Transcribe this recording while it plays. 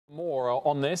lot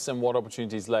on this and what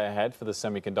opportunities lay ahead for the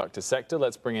semiconductor sector.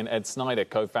 Let's bring in Ed Snyder,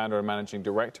 co-founder and managing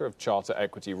director of Charter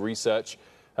Equity Research.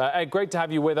 Ed, great to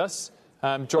have you with us.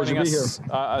 Joining us,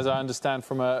 as I understand,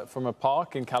 from a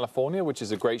park in California, which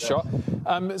is a great shot.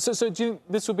 So do you think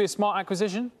this would be a smart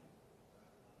acquisition?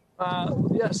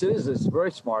 Yes, it is. It's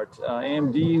very smart.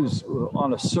 AMD was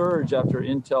on a surge after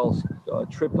Intel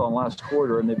tripped on last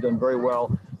quarter, and they've done very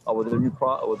well with the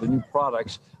new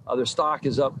products. Their stock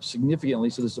is up significantly,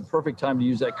 so this is a perfect time to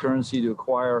use that currency to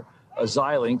acquire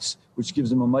Xilinx, which gives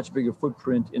them a much bigger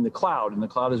footprint in the cloud. And the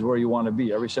cloud is where you want to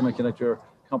be. Every semiconductor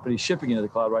company shipping into the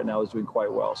cloud right now is doing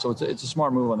quite well. So it's a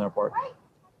smart move on their part.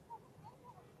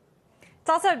 It's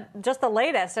also just the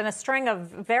latest in a string of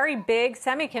very big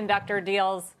semiconductor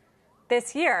deals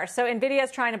this year. So NVIDIA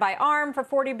is trying to buy ARM for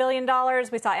 $40 billion.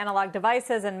 We saw Analog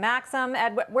Devices and Maxim.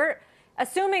 Ed, we're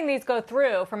assuming these go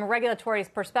through from a regulatory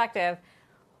perspective.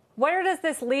 Where does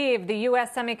this leave the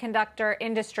U.S. semiconductor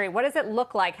industry? What does it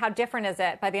look like? How different is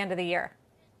it by the end of the year?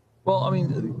 Well, I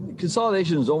mean,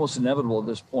 consolidation is almost inevitable at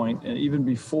this point. And even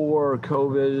before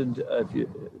COVID,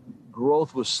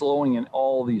 growth was slowing in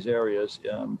all these areas,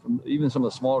 from even some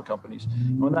of the smaller companies.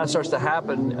 And when that starts to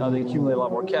happen, they accumulate a lot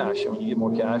more cash. And when you get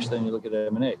more cash, then you look at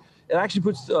M&A. It actually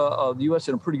puts the U.S.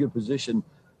 in a pretty good position,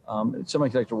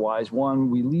 semiconductor-wise.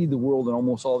 One, we lead the world in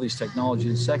almost all these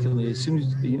technologies. Secondly, as soon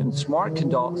as in smart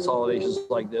consolidations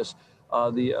like this,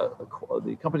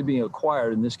 the company being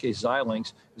acquired, in this case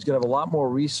Xilinx, is going to have a lot more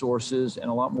resources and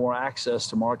a lot more access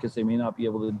to markets they may not be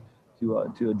able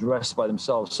to address by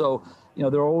themselves. So, you know,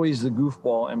 there are always the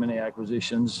goofball M&A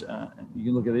acquisitions. You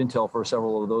can look at Intel for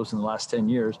several of those in the last 10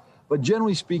 years. But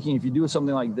generally speaking, if you do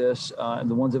something like this, and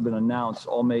the ones that have been announced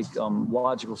all make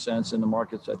logical sense, and the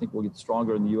markets, I think, will get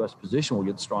stronger, and the U.S. position will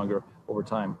get stronger over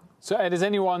time. So, Ed, is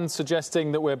anyone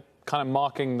suggesting that we're kind of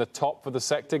marking the top for the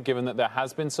sector, given that there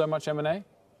has been so much M&A?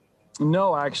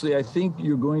 No, actually, I think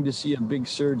you're going to see a big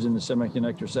surge in the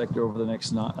semiconductor sector over the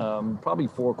next probably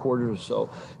 4 quarters or so.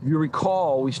 If you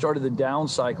recall, we started the down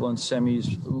cycle in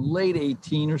semis late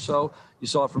 18 or so. You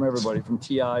saw it from everybody, from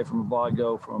TI, from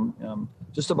Avago, from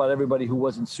just about everybody who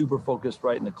wasn't super focused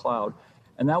right in the cloud.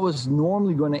 And that was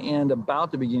normally going to end about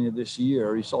the beginning of this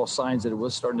year. You saw signs that it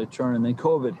was starting to turn, and then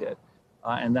COVID hit.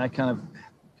 And that kind of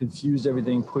confused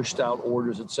everything, pushed out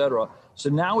orders, et cetera. So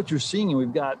now what you're seeing, and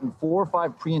we've gotten 4 or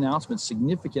 5 pre-announcements,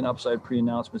 significant upside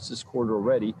pre-announcements this quarter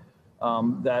already,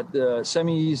 that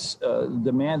semis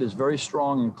demand is very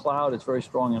strong in cloud, it's very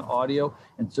strong in audio,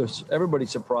 and so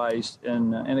everybody's surprised.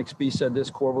 And NXP said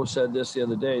this, Qorvo said this the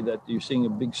other day, that you're seeing a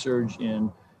big surge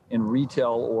in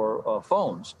retail or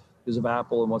phones because of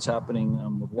Apple and what's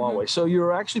happening with Huawei. So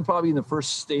you're actually probably in the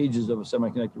first stages of a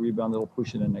semiconductor rebound that'll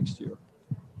push into next year.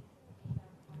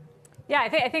 Yeah,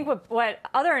 I think what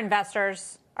other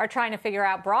investors are trying to figure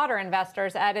out, broader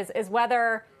investors, Ed, is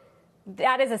whether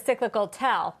that is a cyclical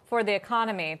tell for the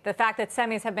economy. The fact that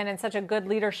semis have been in such a good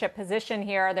leadership position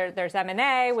here, there's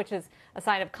M&A, which is a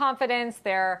sign of confidence.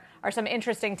 There are some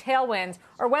interesting tailwinds,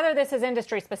 or whether this is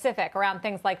industry specific around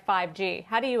things like 5G.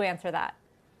 How do you answer that?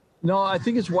 No, I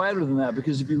think it's wider than that,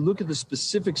 because if you look at the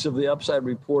specifics of the upside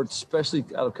reports, especially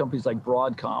out of companies like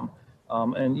Broadcom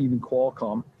and even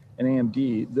Qualcomm and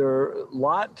AMD, they're a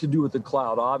lot to do with the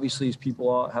cloud. Obviously, as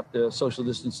people have to social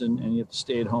distance and you have to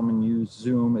stay at home and use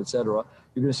Zoom, et cetera,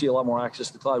 you're going to see a lot more access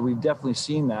to the cloud. We've definitely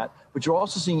seen that, but you're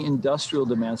also seeing industrial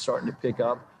demand starting to pick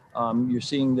up. You're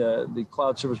seeing the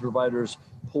cloud service providers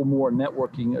pull more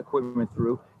networking equipment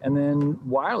through. And then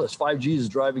wireless, 5G is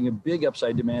driving a big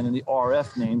upside demand in the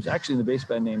RF names, actually in the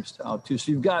baseband names too.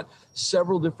 So you've got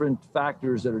several different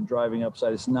factors that are driving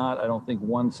upside. It's not, I don't think,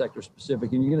 one sector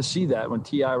specific. And you're going to see that when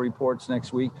TI reports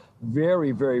next week.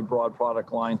 Very, very broad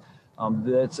product line.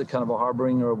 That's a kind of a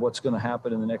harbinger of what's going to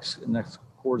happen in the next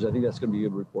quarters. I think that's going to be a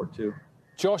good report too.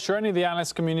 Josh, are any of the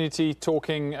analyst community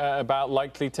talking about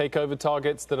likely takeover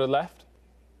targets that are left?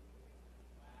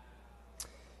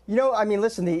 You know, I mean,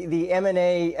 listen, the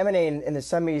M&A in the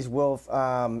semis, Wolf,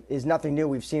 is nothing new.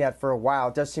 We've seen that for a while.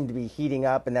 It does seem to be heating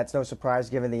up, and that's no surprise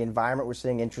given the environment we're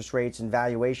seeing, interest rates and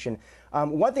valuation.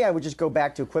 One thing I would just go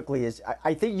back to quickly is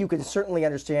I think you can certainly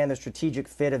understand the strategic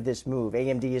fit of this move.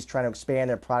 AMD is trying to expand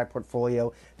their product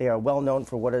portfolio. They are well known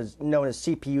for what is known as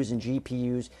CPUs and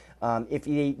GPUs. If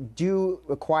you do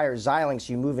acquire Xilinx,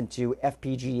 you move into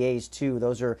FPGAs too.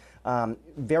 Those are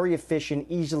very efficient,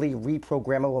 easily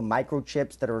reprogrammable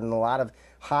microchips that are in a lot of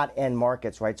hot end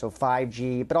markets, right? So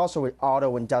 5G, but also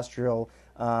auto, industrial.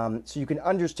 So you can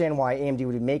understand why AMD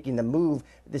would be making the move.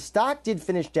 The stock did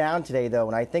finish down today, though,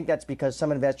 and I think that's because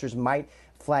some investors might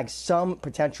flags some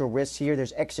potential risks here.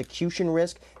 There's execution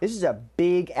risk. This is a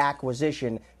big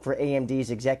acquisition for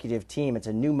AMD's executive team. It's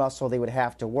a new muscle they would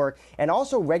have to work, and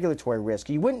also regulatory risk.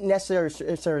 You wouldn't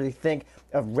necessarily think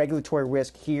of regulatory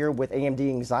risk here with AMD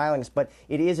and Xilinx, but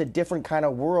it is a different kind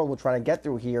of world we're trying to get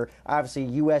through here. Obviously,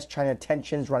 U.S.-China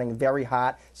tensions running very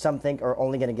hot. Some think are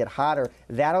only going to get hotter.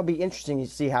 That'll be interesting to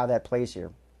see how that plays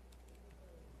here.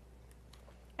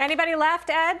 Anybody left,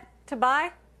 Ed, to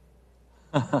buy?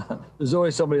 There's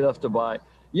always somebody left to buy.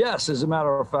 Yes, as a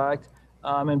matter of fact.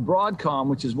 And Broadcom,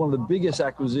 which is one of the biggest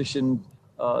acquisition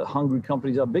hungry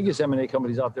companies, biggest M&A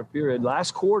companies out there, period.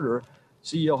 Last quarter,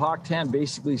 CEO Hock Tan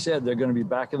basically said they're going to be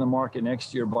back in the market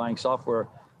next year buying software,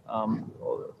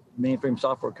 mainframe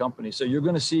software companies. So you're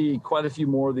going to see quite a few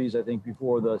more of these, I think,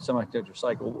 before the semiconductor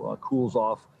cycle cools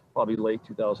off, probably late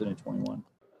 2021.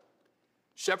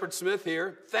 Shepard Smith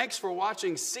here. Thanks for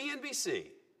watching CNBC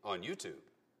on YouTube.